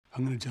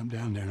I'm gonna jump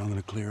down there and I'm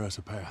gonna clear us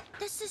a path.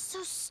 This is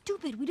so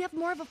stupid. We'd have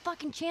more of a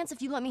fucking chance if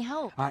you let me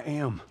help. I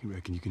am. You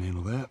reckon you can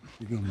handle that?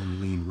 You're gonna want to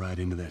lean right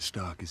into that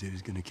stock, because it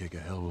is gonna kick a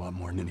hell of a lot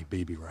more than any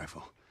baby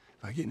rifle.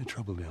 If I get into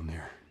trouble down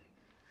there,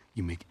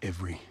 you make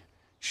every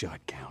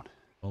shot count.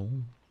 Oh.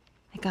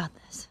 I got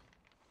this.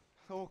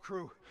 The whole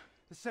crew.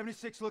 The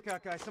 76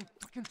 lookout guy. Some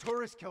fucking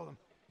tourist killed him.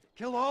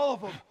 Kill all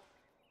of them.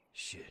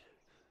 Shit.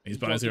 These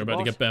guys are about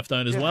to get beffed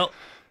out as well.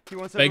 He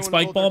wants Big everyone to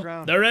spike hold their bomb.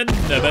 ground. They're in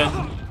the bin.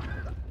 How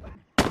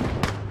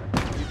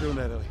you doing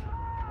that, Ellie?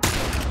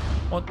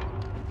 What?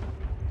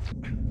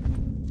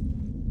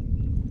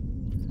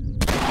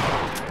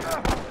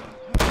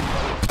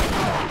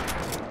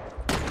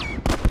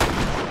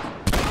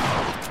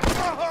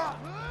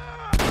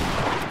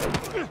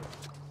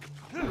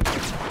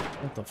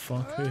 What the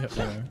fuck? Who hit me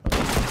there?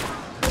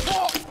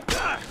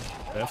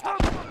 Left.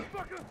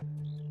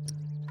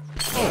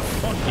 Oh,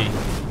 fuck you.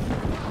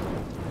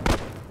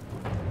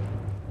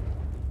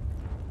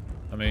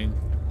 I mean,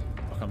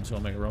 fuck, I'm just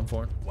gonna make a run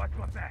for it. Watch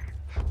my back.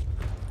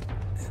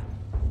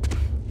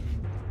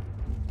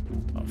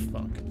 Oh,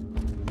 fuck.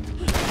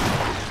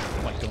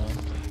 Oh my god.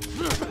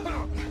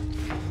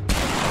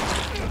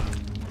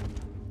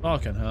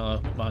 Fucking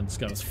hell, man just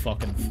got his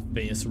fucking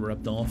face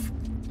ripped off.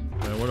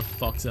 Right, where the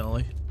fuck's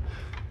Ellie?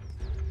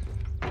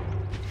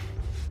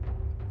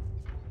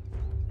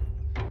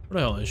 Where the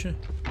hell is she?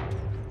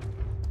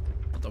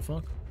 What the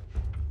fuck?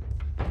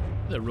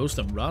 They're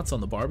roasting rats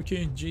on the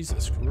barbecue?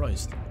 Jesus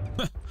Christ.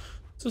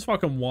 It's just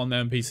fucking one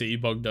NPC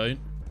bugged out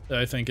that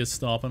I think is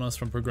stopping us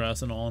from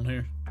progressing on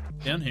here.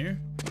 Down here?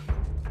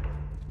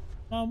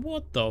 Man,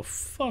 what the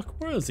fuck?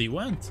 Where has he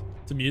went?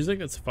 The music?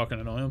 It's a fucking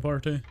annoying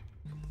part too.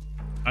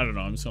 I don't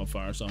know, I'm just gonna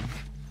fire some.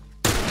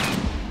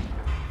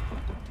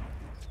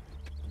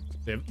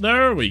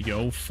 There we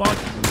go. Fuck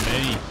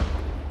me.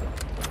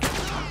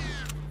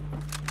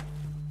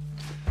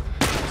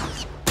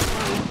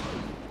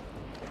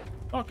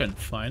 Fucking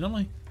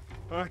finally.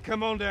 Alright,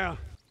 come on down.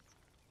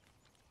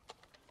 I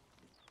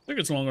think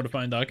it's longer to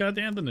find that guy at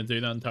the end than to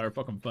do that entire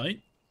fucking fight.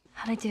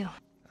 How'd I do? How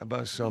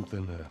about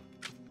something a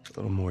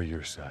little more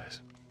your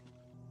size?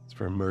 It's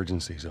for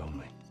emergencies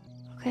only.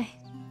 Okay.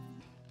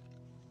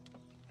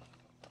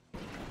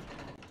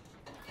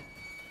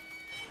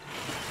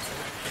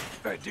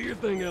 Alright, do your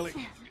thing, Ellie.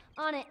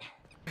 On it.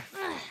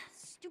 Ugh,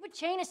 stupid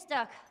chain is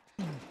stuck.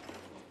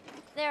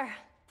 There.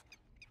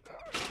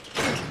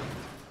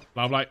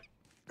 Bob light.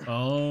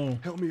 Oh.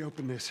 Help me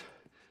open this.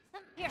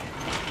 Here.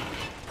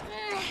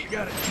 You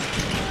got it.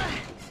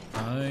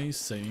 I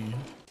see.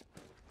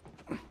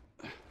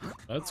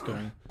 Let's go.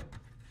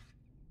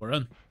 We're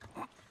in.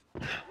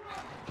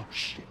 Oh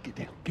shit, get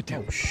down, get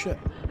down. Oh shit.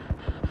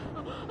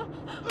 Oh my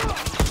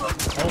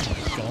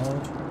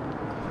god.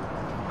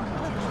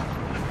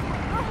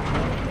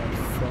 What the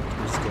fuck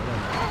is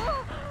going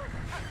on?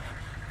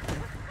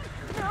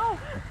 No.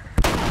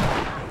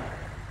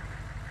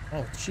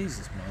 Oh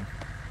Jesus, man.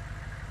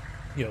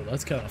 Yo,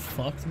 that's kind of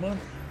fucked, man.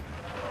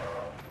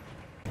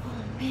 Oh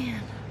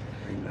man.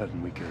 Ain't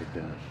nothing we could have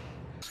done.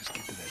 Let's just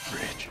get to that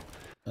bridge.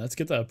 Let's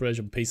get that bridge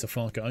and piece of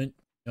fuck out. You know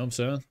what I'm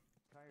saying?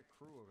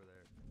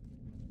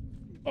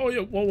 Oh, yeah.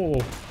 Whoa, whoa,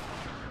 whoa.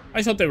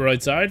 I thought they were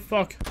outside.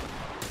 Fuck.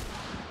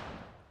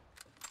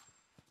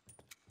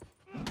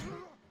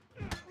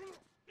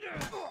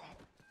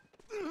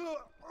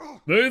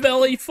 Move,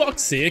 Ellie.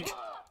 Fuck's sake.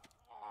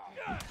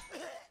 There's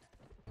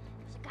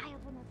a guy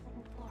up on the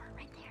second floor,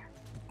 right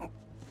there.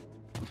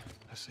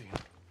 I see him.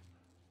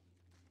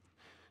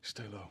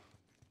 Stay low.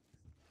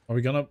 Are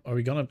we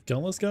gonna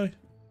kill this guy?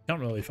 Can't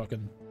really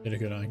fucking get a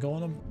good angle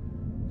on him.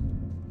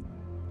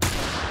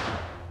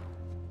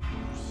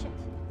 Shit.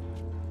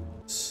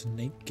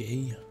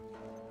 Sneaky.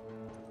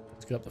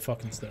 Let's get up the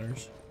fucking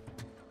stairs.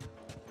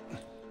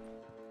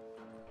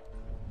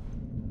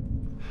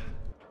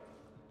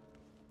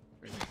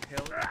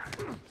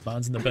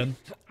 Man's in the bin.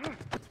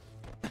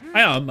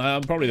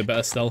 I'm probably the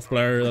best stealth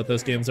player that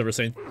this game's ever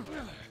seen.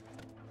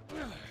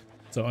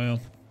 So I am.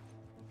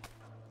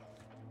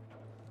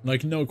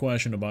 Like, no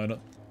question about it.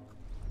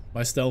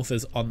 My stealth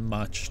is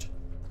unmatched.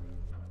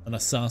 An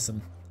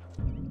assassin.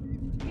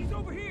 He's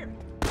over here.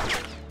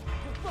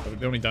 But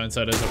the only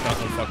downside is I've got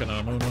no fucking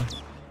ammo now.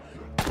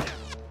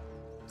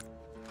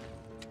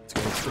 Let's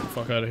get the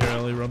fuck out of here,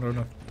 Ellie. Run, run,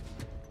 run.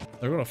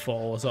 They're gonna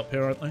follow us up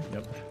here, aren't they?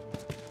 Yep.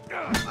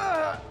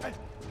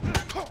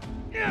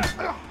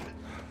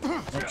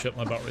 Oh shit,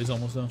 my battery's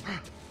almost down.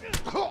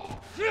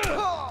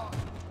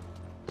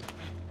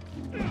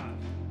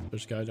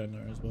 There's a guy down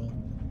there as well.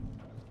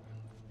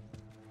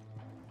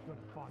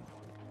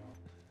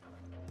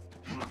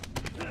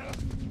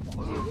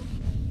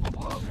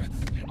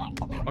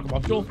 Fuck him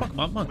up, Joel. Fuck him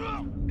up, man.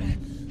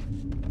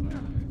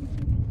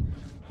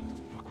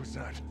 Fuck was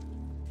that?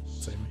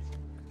 See me.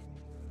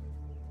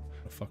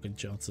 No fucking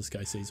chance this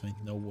guy sees me.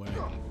 No way.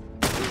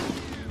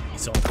 He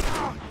saw me.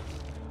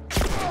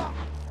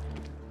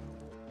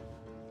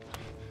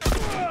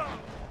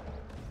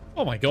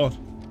 Oh my god.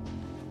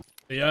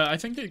 Yeah, I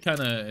think it kind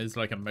of is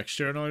like a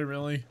mixture now,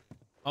 really.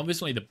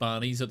 Obviously, the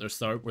baddies at their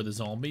start were the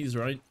zombies,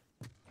 right?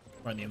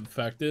 Or the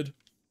infected.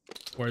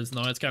 Whereas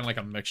now it's kind of like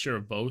a mixture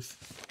of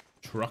both.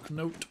 Truck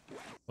note.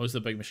 Most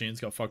of the big machines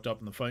got fucked up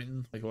in the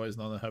fighting. Likewise,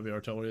 none of the heavy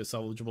artillery is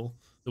salvageable.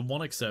 The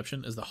one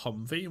exception is the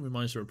Humvee. We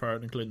managed to repair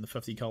it, including the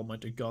 50 cal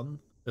mounted gun.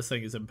 This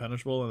thing is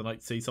impenetrable, and I'd like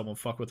to see someone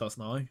fuck with us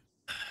now.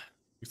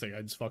 Looks like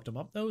I just fucked him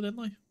up though, didn't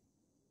I?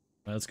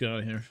 Let's get out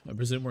of here. I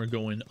presume we're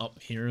going up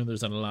here.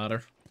 There's a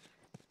ladder.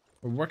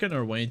 We're working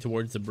our way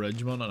towards the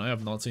bridge, man, and I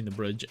have not seen the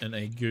bridge in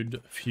a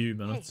good few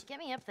minutes. Hey, get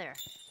me up there.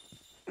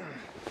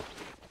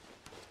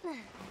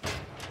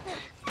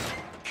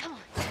 Come on.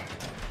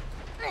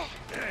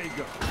 There you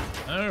go.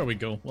 There we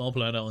go. Well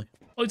played, Ellie.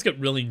 I always get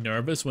really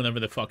nervous whenever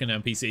the fucking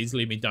NPCs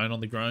leave me down on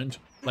the ground.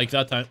 Like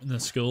that time in the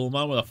school,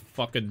 man, with a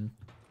fucking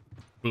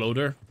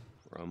bloater.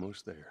 We're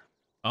almost there.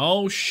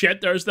 Oh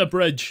shit, there's the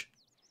bridge.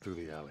 Through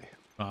the alley.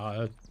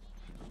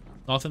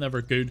 Nothing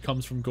ever good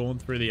comes from going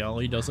through the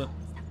alley, does it?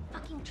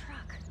 Fucking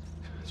truck.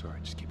 It's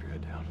alright, just keep your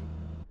head down.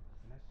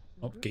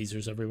 Oh,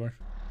 geezers everywhere.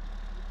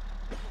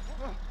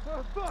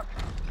 Fuck!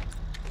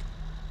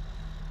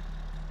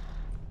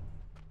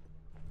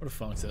 Where the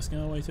fuck's this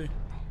going away to?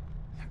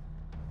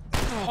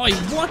 Oi,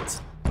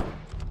 what?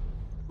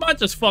 Man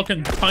just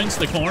fucking pounced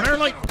the corner,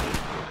 like.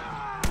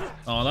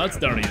 Oh, that's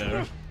dirty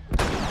there.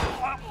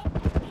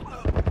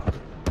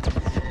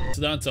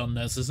 So that's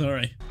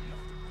unnecessary.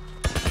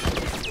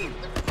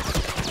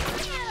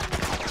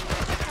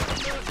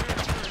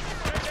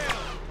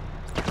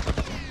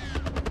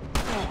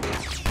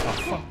 Oh,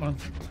 fuck, man.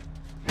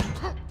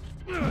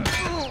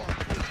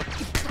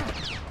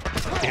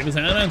 Gave his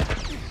hand in.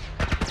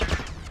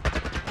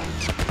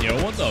 Yo,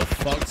 what the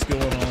fuck's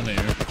going on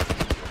here?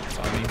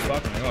 I mean,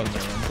 fuck my god,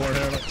 they're on court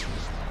here.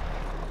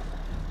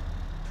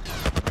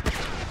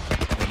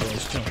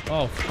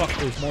 Oh, fuck,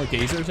 there's more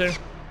geezers here.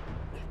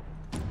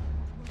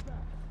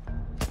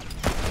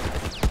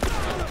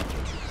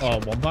 Oh,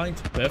 one bite,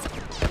 fifth.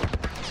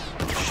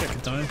 Shit,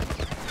 get down.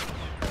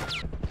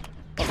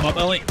 Fuck him up,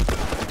 Ellie.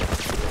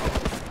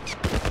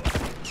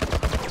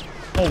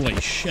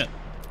 Holy shit.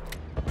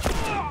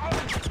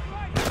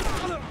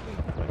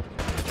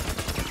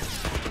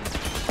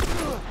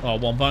 Oh,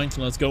 one bite,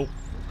 let's go.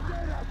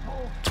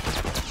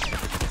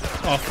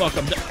 Oh, fuck,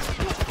 I'm dead.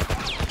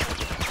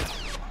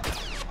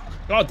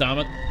 God damn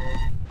it.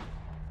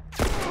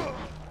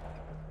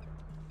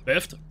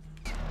 Fifth.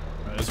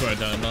 Alright, that's where I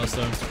died last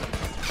time.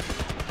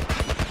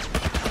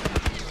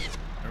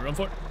 Run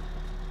for it.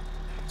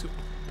 Let's go.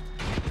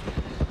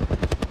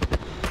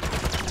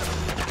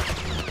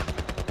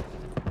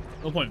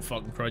 No point in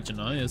fucking crouching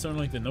now, is there?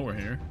 Like they know we're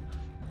here.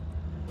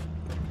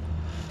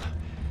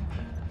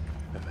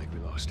 I think we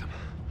lost him.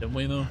 Didn't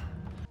we though?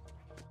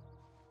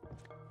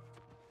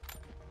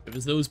 It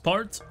was those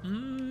parts.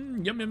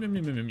 Yum yum yum yum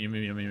yum yum yum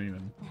yum yum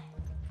yum.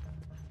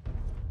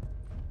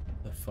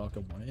 The fuck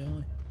away,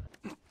 Ellie.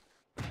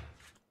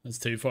 That's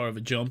too far of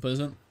a jump,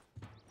 isn't it?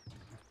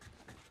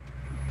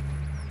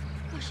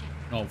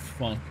 Oh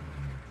fuck.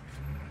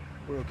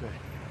 We're okay.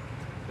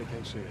 They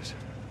can't see us.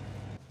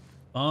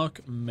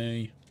 Fuck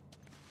me.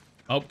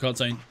 Oh,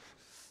 cutscene.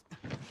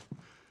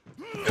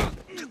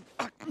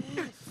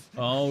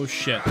 Oh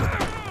shit.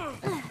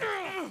 Don't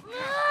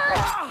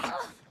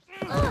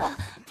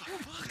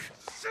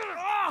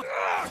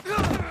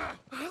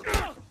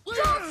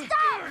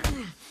stop!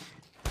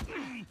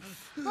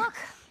 Look.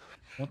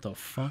 What the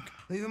fuck?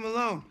 Leave them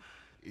alone.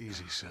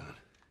 Easy, son.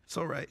 It's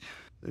all right.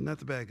 They're not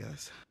the bad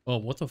guys. Oh,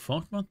 what the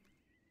fuck, man?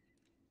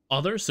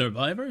 Other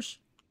survivors?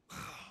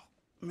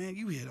 Man,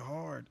 you hit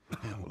hard.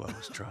 Yeah, well, I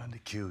was trying to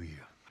kill you.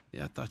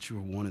 Yeah, I thought you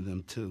were one of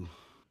them too.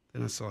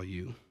 Then I saw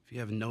you. If you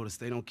haven't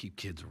noticed, they don't keep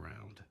kids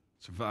around.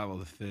 Survival of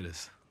the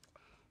fittest.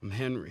 I'm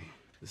Henry.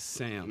 This is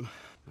Sam.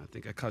 I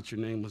think I caught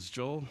your name was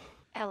Joel.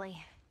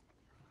 Ellie.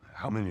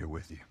 How many are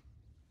with you?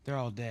 They're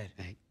all dead.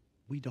 Hey,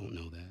 we don't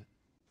know that.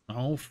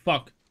 Oh,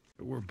 fuck.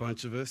 There were a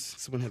bunch of us.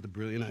 Someone had the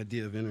brilliant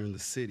idea of entering the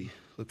city.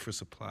 Look for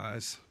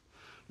supplies.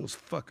 Those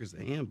fuckers,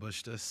 they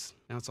ambushed us.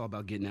 Now it's all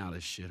about getting out of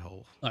this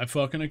shithole. I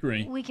fucking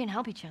agree. We can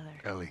help each other.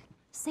 Ellie.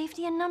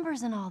 Safety in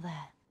numbers and all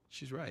that.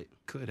 She's right.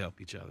 Could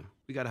help each other.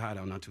 We got a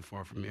hideout not too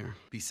far from here.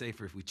 Be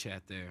safer if we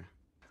chat there.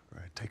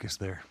 All right, take us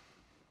there.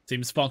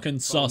 Seems fucking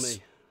Follow sus.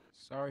 me.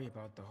 Sorry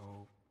about the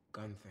whole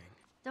gun thing.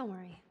 Don't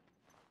worry.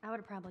 I would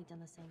have probably done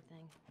the same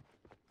thing.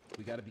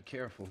 We gotta be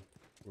careful.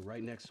 We're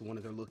right next to one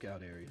of their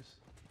lookout areas.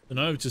 And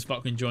I've just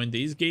fucking joined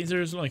these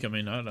geezers. Like, I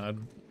mean,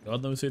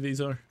 God knows who these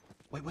are.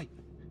 Wait.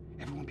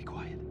 Everyone be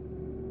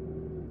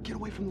quiet. Get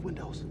away from the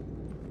windows.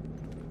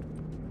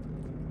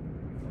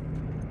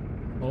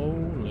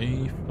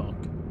 Holy fuck.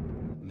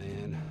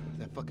 Man,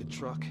 that fucking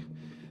truck.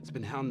 It's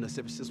been hounding us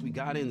ever since we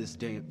got in this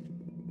damn...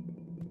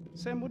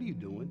 Sam, what are you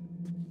doing?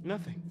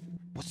 Nothing.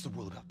 What's the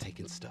rule about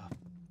taking stuff?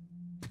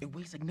 It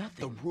weighs like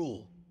nothing. The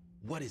rule.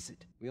 What is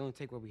it? We only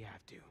take what we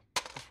have to.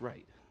 That's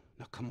right.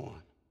 Now come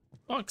on.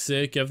 Fuck's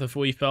sake, give the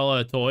wee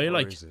fella a toy, Where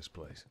like... is this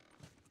place?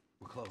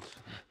 We're close.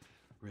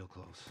 Real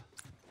close.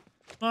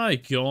 My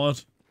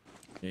god.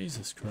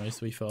 Jesus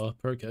Christ, wee fella.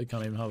 Poor kid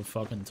can't even have a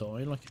fucking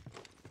toy, like...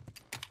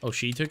 Oh,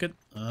 she took it?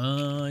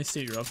 Ah, I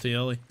see what you're up to,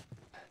 Ellie.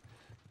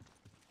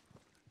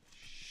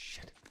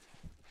 Shit.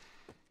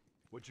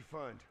 What'd you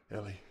find?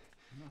 Ellie,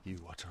 you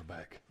watch our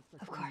back.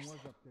 Of course.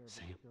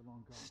 Sam,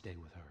 stay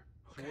with her.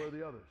 So where are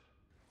the others?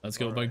 Let's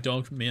go, All big right.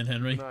 dog. Me and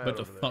Henry. Keep an eye About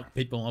to out over fuck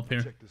there. people up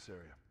here. Check this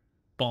area.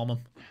 Bomb them.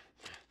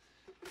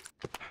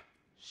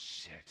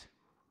 Shit.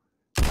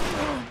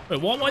 Wait,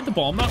 what? Why'd the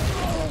bomb that?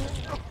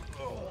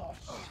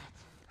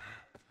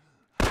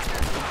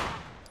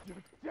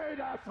 Dead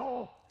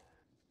asshole!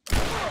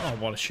 Oh,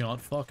 what a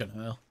shot. Fucking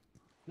hell.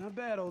 Not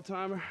bad, old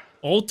timer.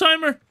 Old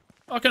timer?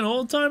 Fucking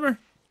old timer?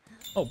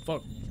 Oh,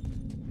 fuck.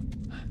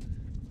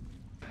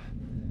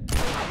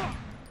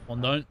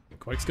 One down.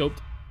 Quick scoped.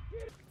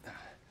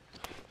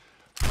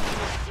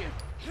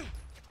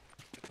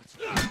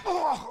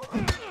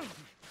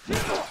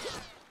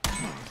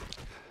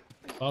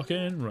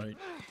 Fucking right.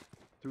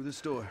 Through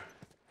this door.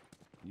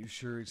 You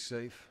sure it's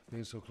safe,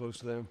 being so close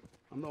to them?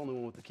 I'm the only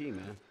one with the key,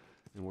 man.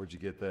 And where'd you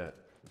get that?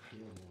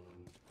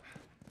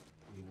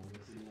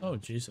 Oh,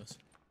 Jesus.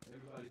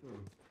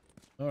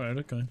 Alright,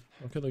 okay.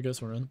 Okay, I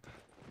guess we're in.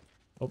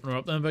 Open her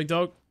up then, big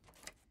dog.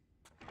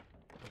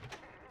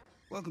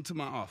 Welcome to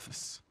my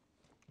office.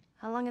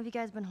 How long have you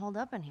guys been holed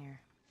up in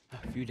here?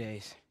 A few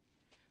days.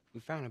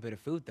 We found a bit of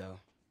food, though.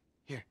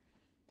 Here.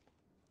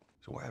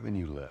 So why haven't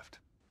you left?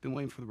 Been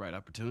waiting for the right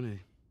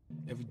opportunity.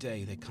 Every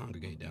day they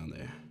congregate down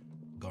there,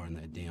 guarding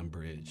that damn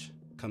bridge.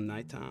 Come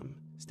nighttime,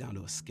 it's down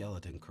to a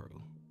skeleton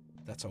crew.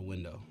 That's our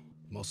window.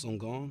 Most of them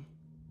gone,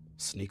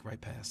 sneak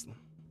right past them.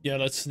 Yeah,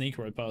 let's sneak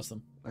right past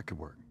them. That could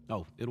work.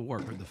 Oh, it'll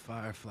work. The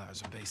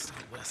Fireflies are based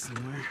out west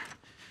somewhere.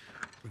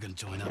 We're gonna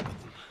join up with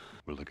them.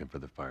 We're looking for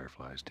the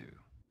Fireflies, too.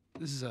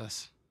 This is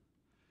us.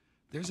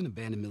 There's an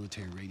abandoned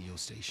military radio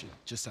station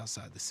just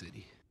outside the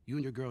city. You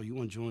and your girl, you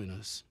want to join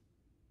us?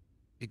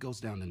 It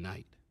goes down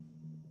tonight.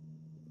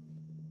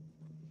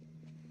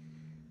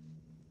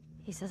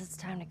 He says it's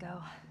time to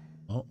go.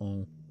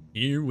 Uh-oh.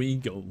 Here we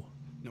go.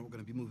 Now we're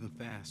gonna be moving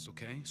fast,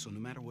 okay? So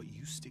no matter what,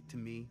 you stick to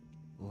me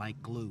like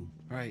glue.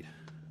 All right,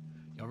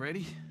 y'all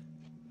ready?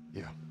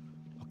 Yeah.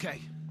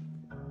 Okay.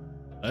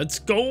 Let's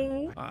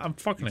go. I'm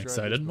fucking You tried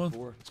excited, this man.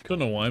 before? Don't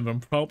know why, but I'm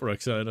proper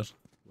excited.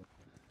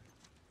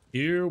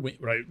 Here we...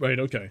 Right,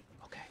 okay.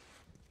 Okay.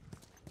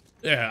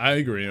 Yeah, I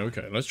agree.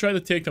 Okay, let's try to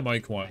take them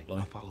out quietly.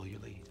 I'll follow your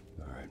lead.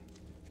 All right.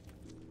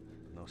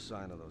 No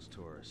sign of those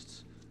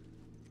tourists.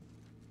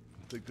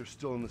 Think they're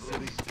still in the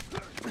city?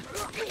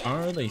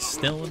 Are they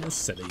still in the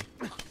city?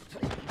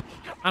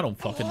 I don't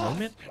fucking know,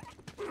 man.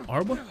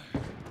 Are we?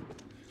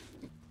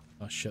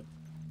 Oh, shit.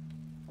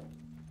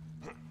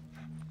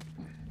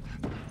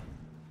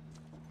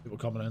 People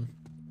coming in.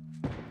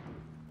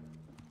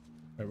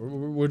 Right,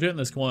 we're doing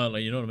this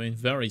quietly, you know what I mean?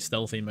 Very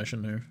stealthy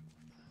mission here.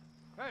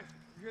 Hey,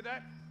 you hear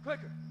that?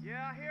 Clicker.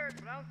 Yeah, I hear it,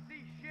 but I don't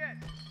see shit.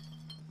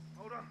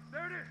 Hold on.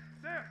 There it is.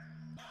 There.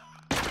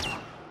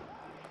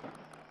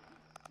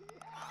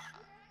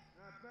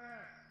 Not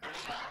bad.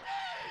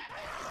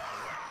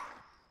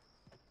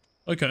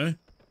 Okay. I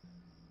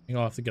think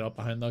I'll have to get up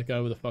behind that guy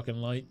with a fucking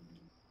light.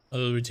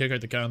 Either we take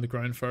out the guy on the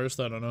ground first,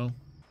 I don't know.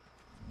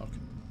 Fuck.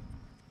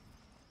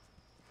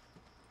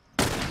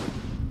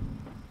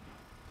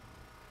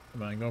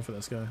 Come on, go for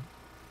this guy.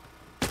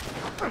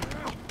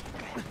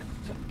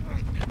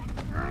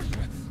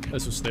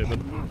 This was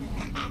stupid.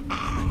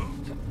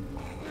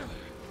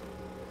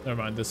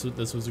 Never mind, this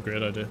was a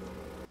great idea.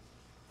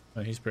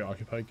 And he's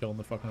preoccupied killing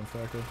the fucking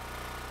infected.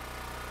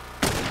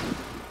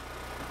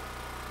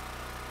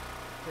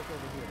 Check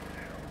over here.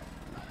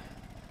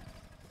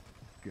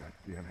 God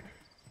damn it.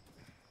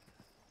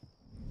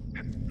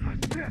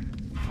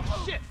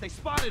 Shit, they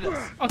spotted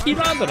us. Oh, he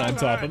landed on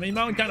top of me,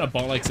 man. What kind of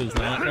bollocks is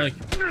that? Like,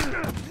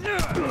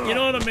 you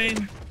know what I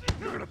mean?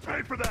 You're gonna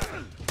pay for that!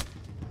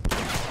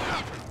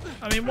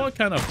 I mean, what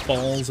kind of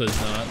balls is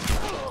that?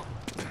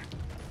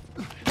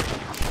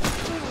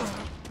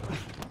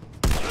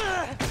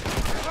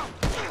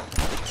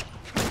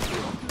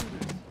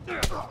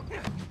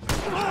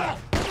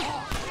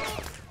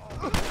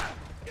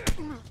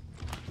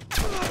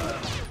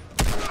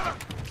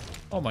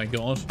 Oh my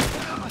god.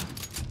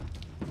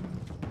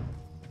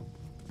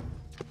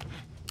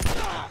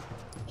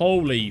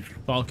 Holy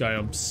fuck, I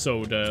am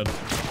so dead.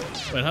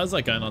 Wait, how's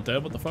that guy not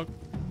dead? What the fuck?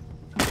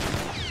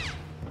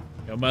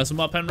 Go mess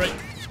him up, Henry.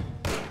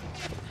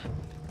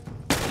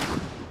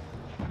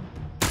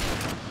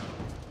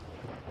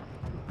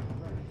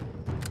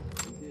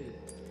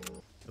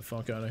 The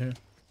fuck out of here.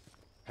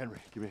 Henry,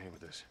 give me a hand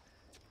with this.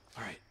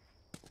 All right,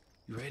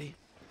 you ready?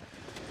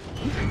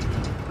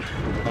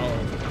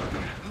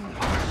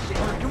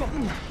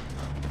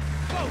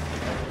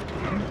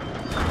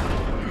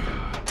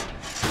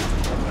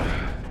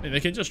 Hey, they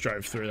can just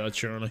drive through that,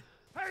 surely.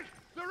 Hey!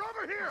 They're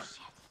over here!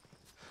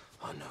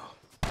 Oh no.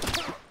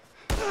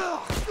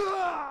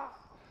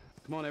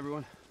 Come on,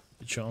 everyone.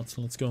 Good shots,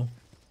 let's go.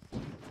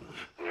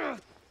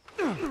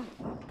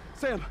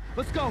 Sam,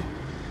 let's go.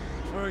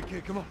 All right,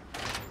 kid, come on.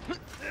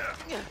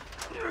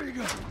 There you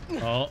go.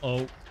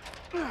 Uh-oh.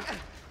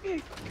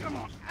 Come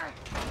on.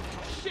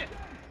 Shit!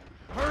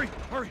 Hurry,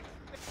 hurry!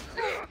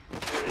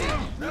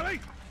 Ellie!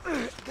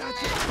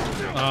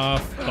 Ah,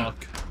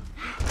 fuck.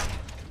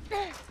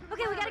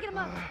 Okay, we gotta get him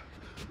up.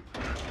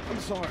 I'm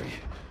sorry.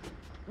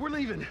 We're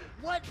leaving.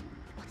 What?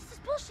 What's this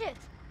bullshit?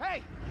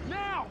 Hey,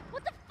 now!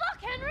 What the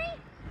fuck, Henry?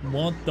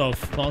 What the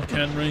fuck,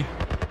 Henry?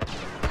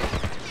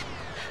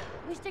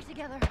 We stick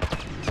together.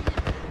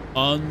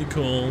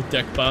 Uncool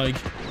dick bag.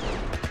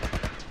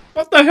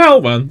 What the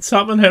hell, man?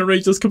 Sam and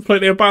Henry just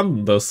completely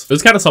abandoned us. It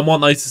was kind of somewhat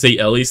nice to see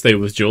Ellie stay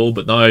with Joel,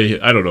 but now, I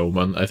don't know,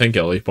 man. I think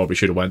Ellie probably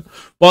should have went.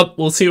 But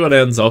we'll see what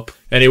ends up.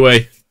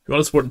 Anyway, if you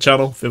want to support the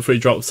channel, feel free to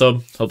drop a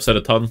sub. Helps out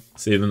a ton.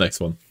 See you in the next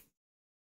one.